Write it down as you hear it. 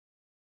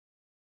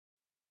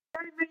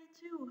Primary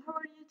 2, how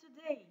are you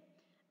today?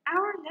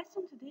 Our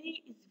lesson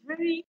today is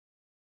very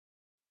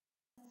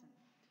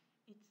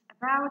it's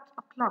about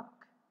o'clock.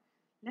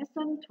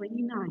 Lesson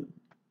 29.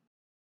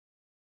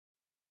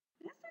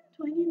 Lesson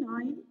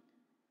 29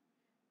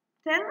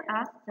 tell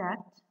us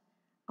that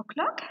a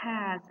clock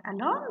has a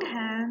long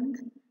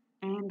hand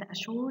and a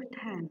short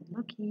hand.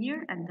 Look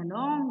here at the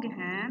long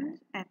hand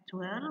at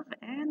 12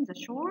 and the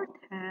short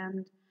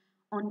hand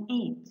on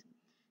 8.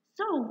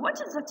 So what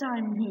is the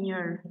time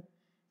here?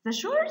 The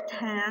short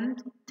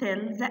hand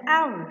tells the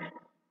hour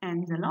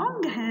and the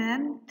long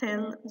hand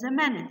tells the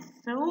minutes.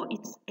 So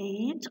it's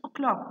 8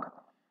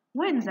 o'clock.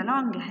 When the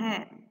long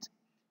hand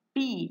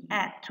be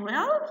at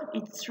 12,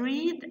 it's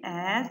read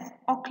as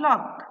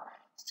o'clock.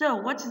 So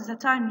what is the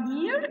time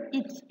here?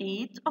 It's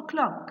 8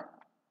 o'clock.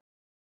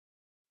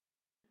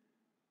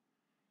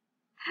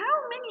 How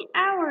many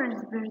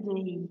hours per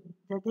day?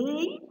 The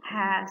day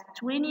has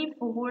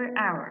 24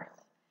 hours.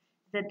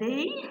 The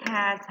day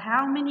has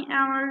how many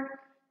hours?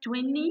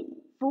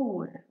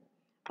 24.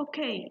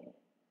 Okay.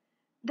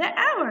 The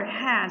hour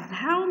has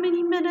how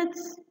many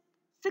minutes?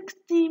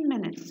 60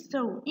 minutes.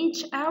 So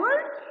each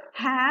hour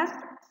has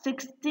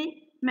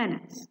 60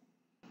 minutes.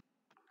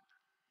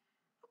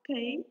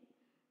 Okay.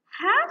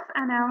 Half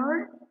an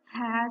hour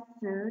has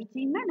 30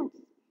 minutes.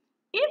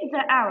 If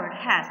the hour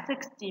has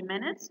 60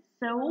 minutes,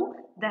 so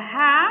the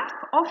half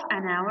of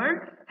an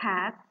hour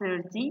has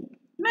 30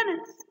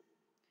 minutes.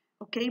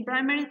 Okay,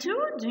 primary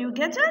 2, do you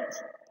get it?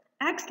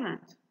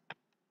 Excellent.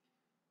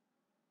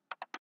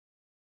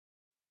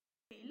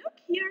 Okay, look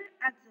here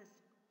at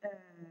this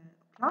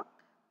clock.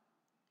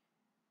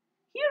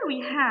 Here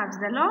we have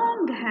the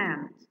long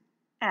hand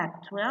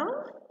at 12,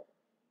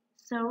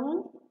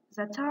 so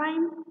the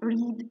time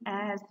read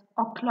as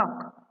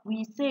o'clock.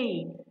 We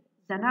say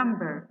the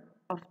number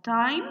of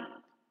time,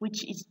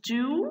 which is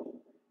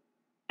 2,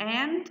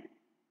 and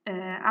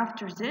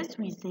after this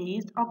we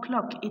say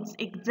o'clock. It's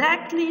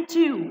exactly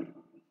 2.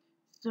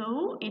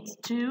 So it's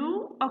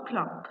 2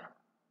 o'clock.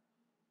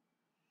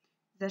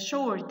 The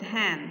short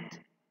hand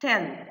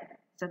tell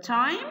the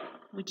time,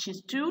 which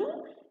is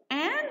 2,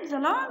 and the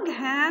long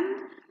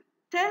hand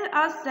tell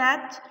us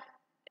that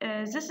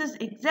this is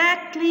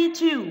exactly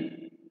 2.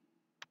 Next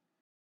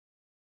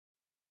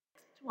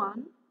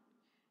one,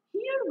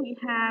 here we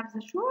have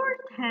the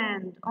short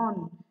hand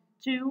on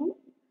 2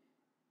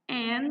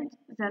 and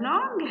the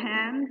long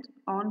hand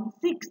on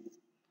 6.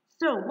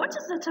 So what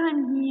is the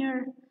time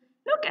here?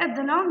 Look at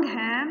the long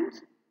hand.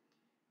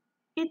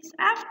 It's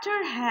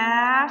after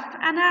half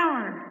an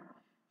hour.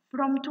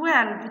 From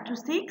 12 to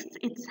 6,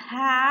 it's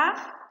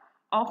half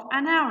of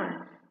an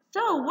hour.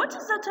 So what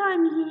is the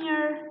time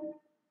here?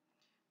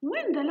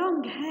 When the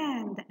long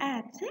hand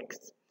at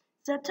 6,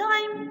 the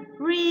time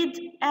reads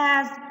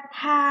as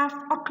half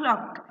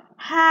o'clock.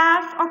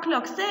 Half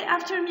o'clock. Say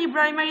after me,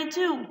 primary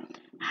 2.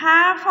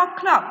 Half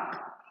o'clock.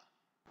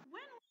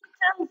 When we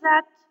tell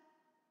that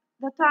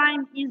the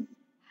time is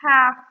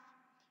half,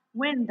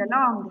 when the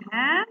long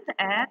hand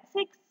at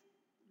 6,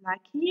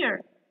 like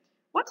here.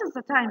 What is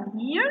the time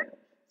here?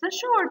 The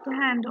short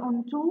hand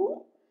on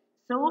 2,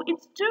 so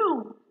it's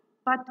 2,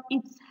 but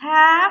it's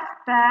half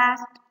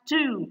past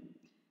 2.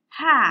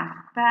 Half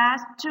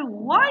past 2.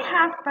 Why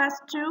half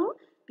past 2?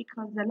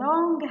 Because the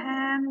long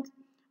hand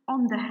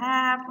on the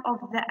half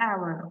of the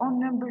hour,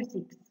 on number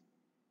 6.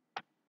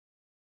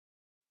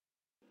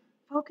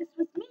 Focus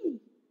with me.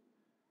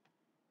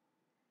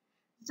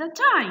 The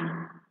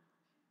time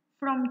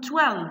from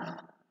 12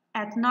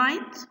 at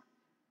night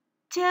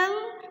till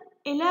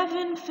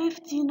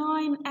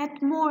 11:59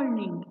 at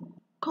morning,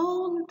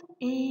 called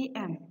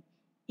AM.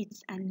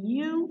 It's a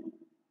new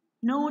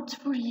note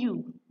for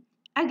you.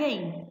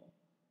 Again,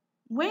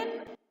 when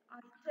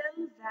I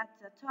tell that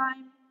the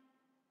time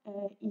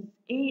is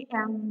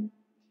AM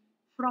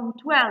from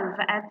 12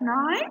 at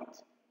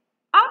night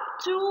up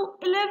to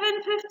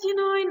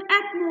 11:59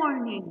 at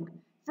morning,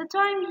 the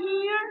time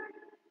here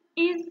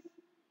is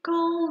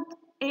called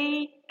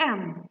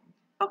AM.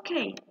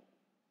 Okay.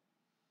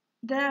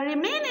 The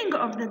remaining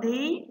of the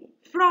day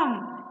from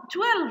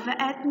 12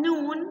 at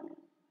noon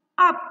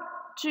up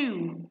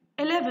to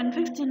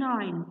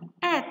 11:59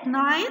 at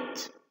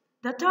night,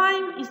 the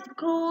time is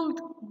called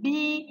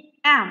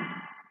PM.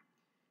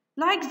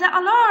 Like the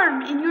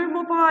alarm in your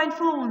mobile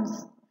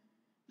phones.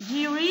 Do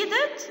you read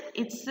it?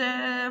 It's,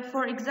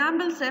 for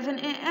example, 7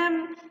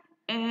 a.m.,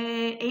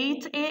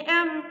 8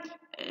 a.m.,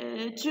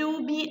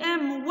 2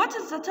 p.m. What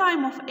is the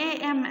time of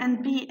AM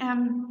and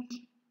PM?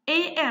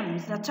 AM,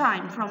 the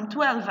time from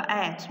 12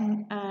 at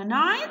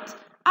night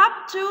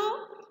up to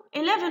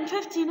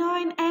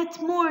 11:59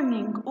 at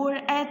morning or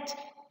at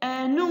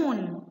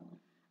noon.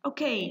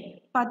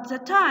 Okay, but the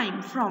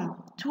time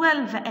from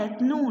 12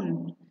 at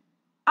noon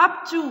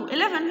up to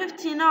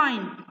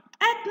 11:59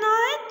 at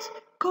night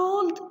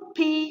called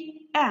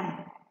PM.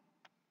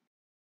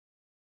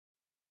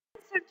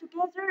 Answer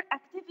together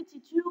activity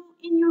 2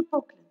 in your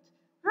booklet.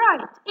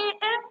 Write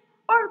AM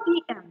or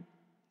PM.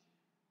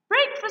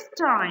 Breakfast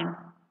time.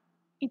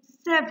 It's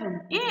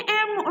 7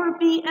 a.m. or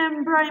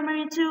p.m.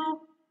 primary 2?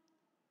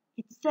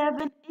 It's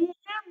 7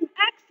 a.m.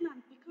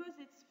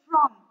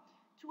 from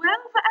 12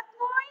 at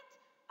night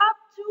up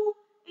to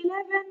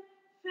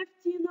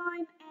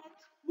 11:59 at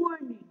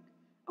morning.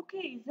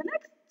 Okay, the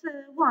next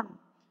one.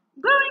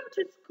 Going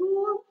to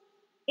school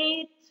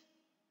 8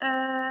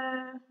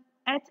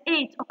 at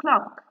 8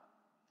 o'clock.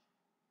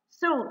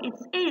 So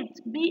it's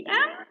 8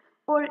 p.m.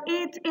 or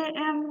 8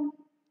 a.m.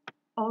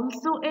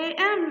 Also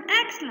a.m.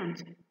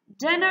 Excellent.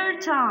 Dinner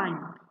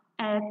time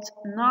at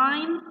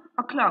 9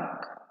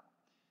 o'clock.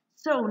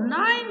 So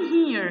 9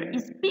 here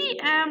is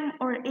p.m.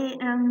 or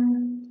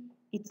a.m.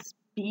 It's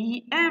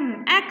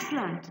p.m.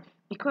 Excellent.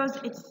 Because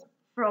it's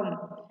from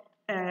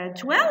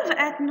 12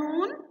 at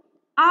noon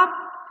up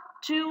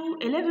to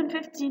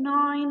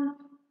 11:59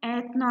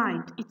 at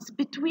night. It's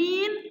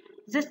between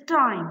this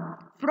time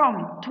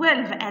from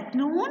 12 at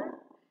noon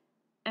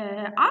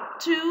up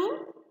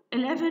to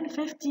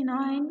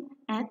 11:59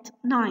 at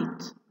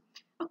night.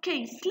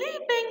 Okay,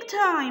 sleeping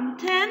time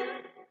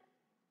 10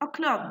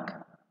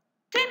 o'clock.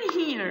 10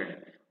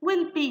 here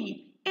will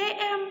be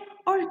a.m.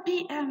 or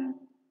p.m.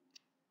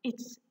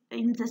 It's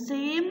in the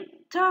same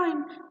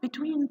time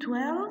between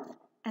 12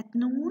 at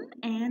noon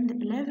and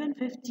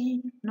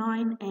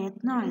 11:59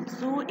 at night.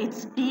 So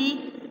it's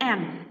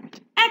p.m.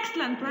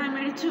 Excellent,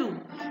 primary 2.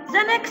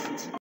 The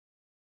next,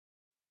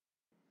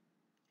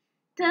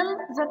 tell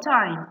the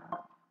time.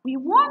 We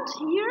want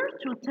here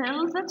to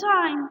tell the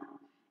time.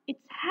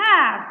 It's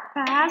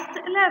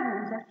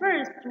 11:30. The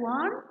first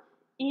one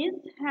is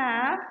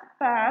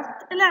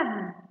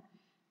 11:30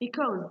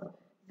 because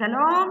the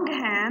long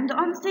hand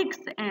on 6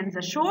 and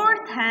the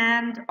short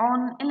hand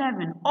on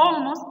 11,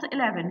 almost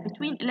 11,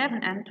 between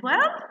 11 and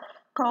 12,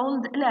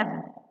 called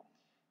 11.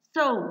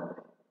 So,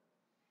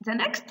 the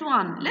next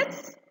one,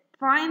 let's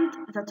find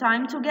the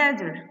time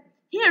together.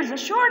 Here's the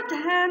short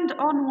hand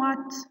on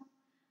what?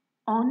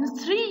 On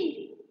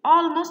 3,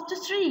 almost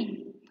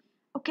 3.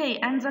 Okay,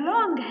 and the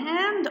long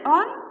hand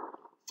on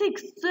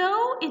 6.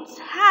 So, it's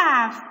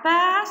half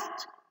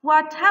past,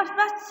 what? Half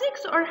past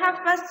 6 or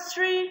half past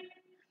 3?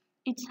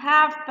 It's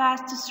half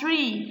past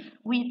 3.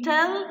 We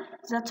tell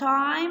the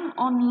time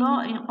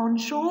on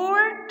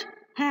short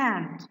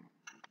hand.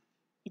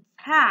 It's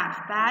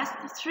half past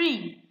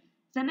 3.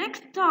 The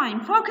next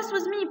time, focus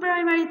with me,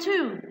 primary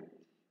 2.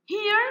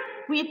 Here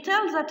we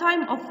tell the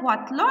time of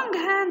what? Long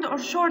hand or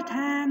short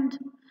hand?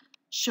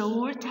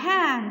 Short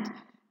hand.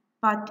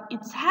 But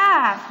it's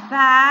half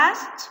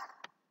past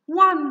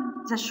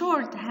 1. The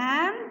short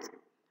hand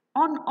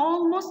on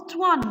almost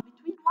 1.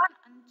 Between 1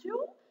 and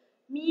 2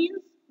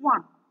 means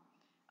 1.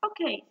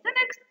 Okay, the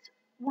next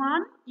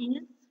one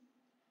is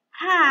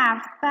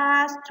half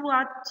past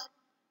what?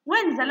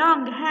 When the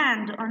long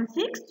hand on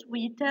 6,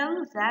 we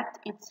tell that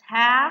it's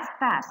half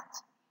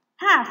past.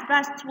 Half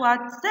past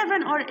what?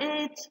 7 or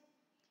 8?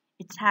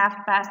 It's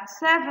half past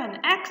 7.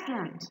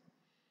 Excellent.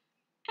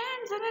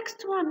 And the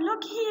next one,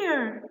 look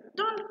here.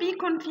 Don't be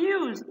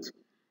confused.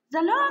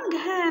 The long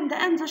hand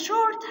and the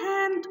short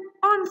hand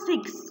on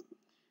 6.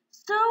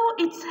 So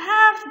it's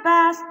half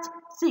past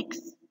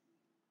 6.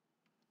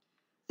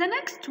 The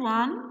next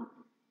one,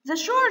 the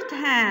short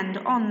hand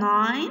on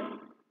 9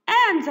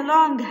 and the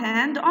long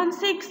hand on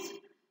 6.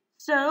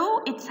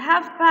 So it's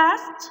half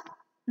past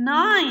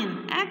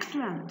 9.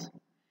 Excellent.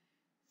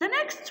 The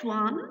next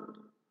one,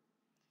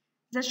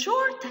 the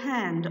short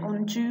hand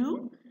on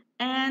 2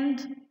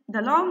 and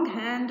the long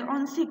hand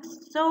on 6.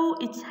 So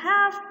it's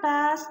half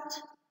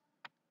past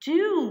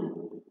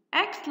 2.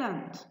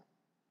 Excellent.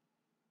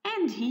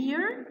 And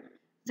here,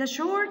 the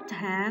short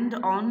hand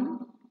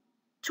on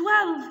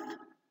 12.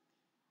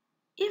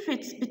 If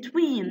it's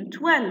between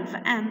 12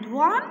 and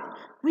 1,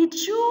 we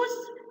choose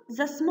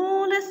the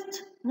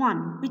smallest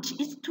one, which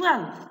is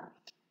 12.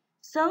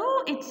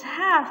 So it's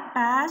half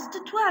past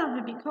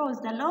 12 because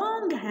the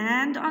long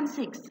hand on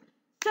 6.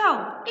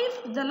 So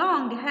if the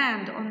long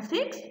hand on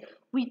 6,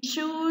 we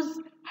choose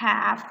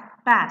half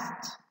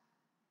past.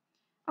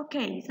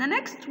 Okay, the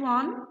next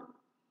one,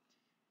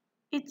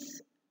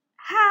 it's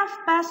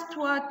half past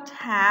what?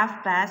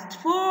 Half past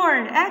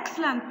 4.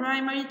 Excellent,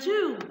 primary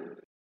 2.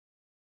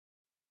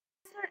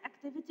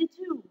 Activity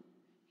 2.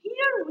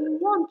 Here we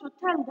want to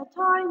tell the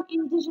time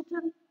in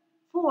digital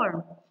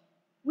form.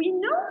 We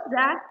know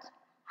that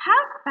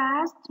half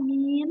past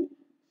means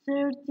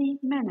 30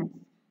 minutes.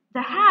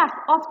 The half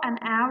of an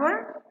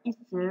hour is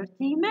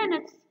 30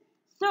 minutes.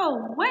 So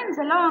when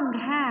the long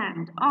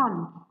hand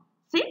on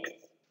 6,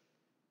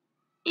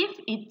 if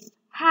it's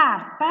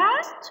half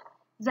past,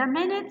 the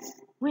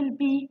minutes will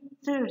be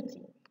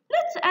 30.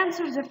 Let's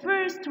answer the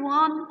first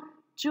one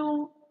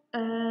to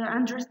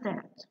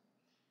understand.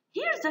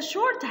 Here's the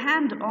short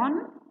hand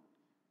on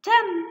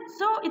 10,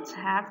 so it's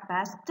half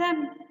past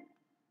 10.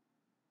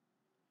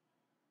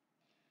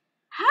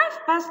 Half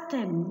past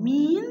 10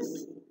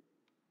 means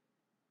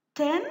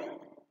 10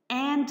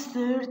 and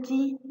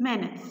 30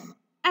 minutes.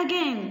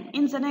 Again,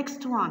 in the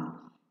next one.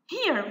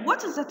 Here,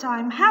 what is the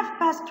time? Half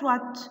past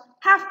what?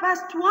 Half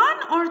past 1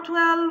 or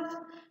 12?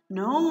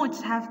 No,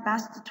 it's half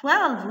past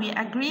 12. We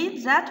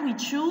agreed that we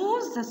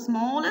choose the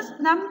smallest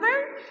number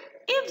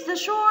if the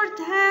short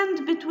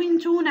hand between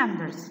two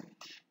numbers.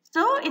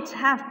 So it's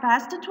half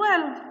past 12.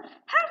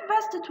 Half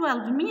past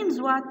 12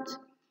 means what?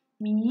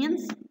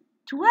 Means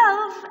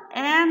 12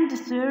 and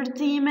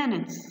 30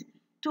 minutes.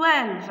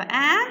 12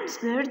 and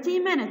 30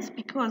 minutes,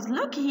 because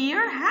look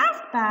here,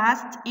 half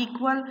past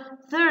equal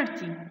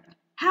 30.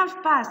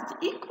 Half past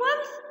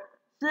equals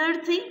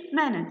 30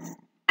 minutes.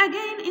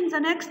 Again in the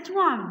next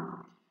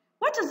one.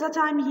 What is the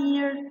time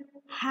here?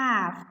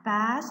 Half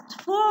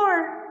past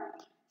 4.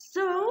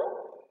 So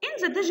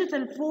in the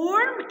digital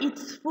form,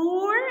 it's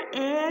 4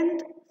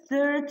 and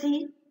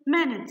 30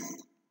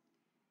 minutes.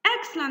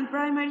 Excellent,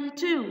 primary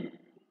 2.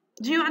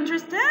 Do you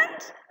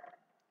understand?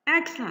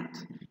 Excellent.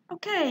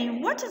 Okay,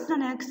 what is the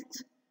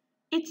next?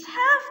 It's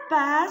half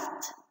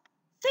past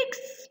 6.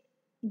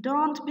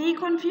 Don't be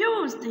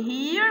confused.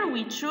 Here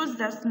we choose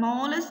the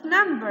smallest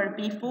number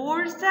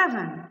before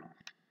 7.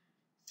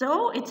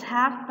 So it's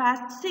half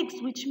past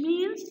 6, which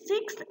means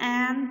 6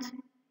 and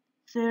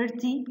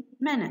 30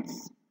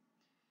 minutes.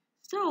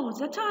 So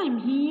the time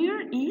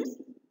here is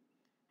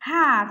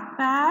half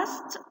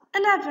past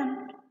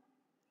 11.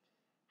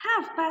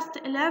 Half past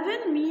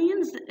 11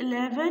 means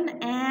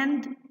 11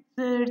 and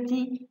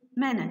 30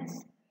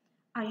 minutes.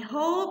 I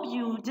hope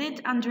you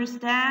did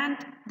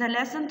understand the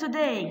lesson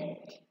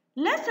today.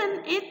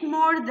 Listen it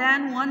more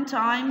than one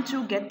time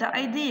to get the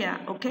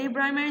idea. Okay,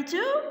 primary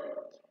 2?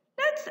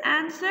 Let's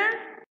answer.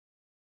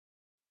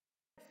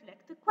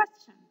 Reflect the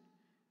question.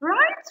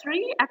 Write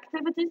 3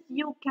 activities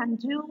you can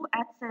do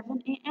at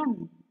 7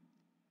 a.m.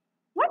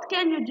 What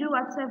can you do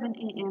at 7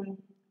 a.m.?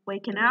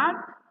 Waking up,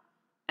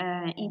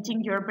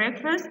 eating your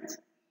breakfast,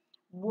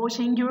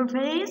 washing your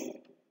face.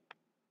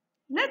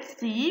 Let's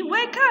see,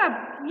 wake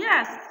up,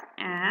 yes,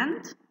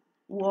 and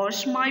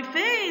wash my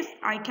face.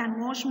 I can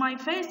wash my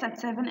face at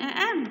 7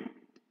 a.m.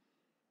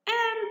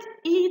 and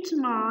eat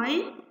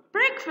my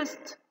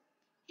breakfast.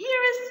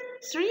 Here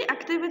is 3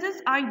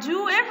 activities I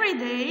do every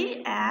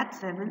day at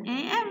 7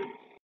 a.m.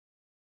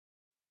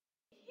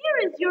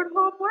 Here is your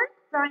homework,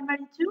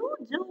 primary 2.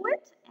 Do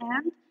it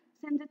and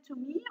send it to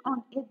me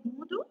on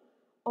Edmodo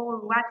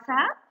or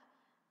WhatsApp.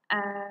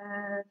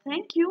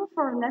 Thank you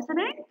for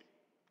listening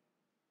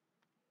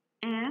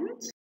and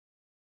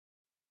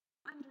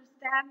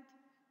understand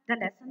the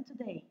lesson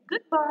today.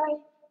 Goodbye.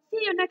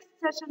 See you next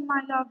session,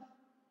 my love.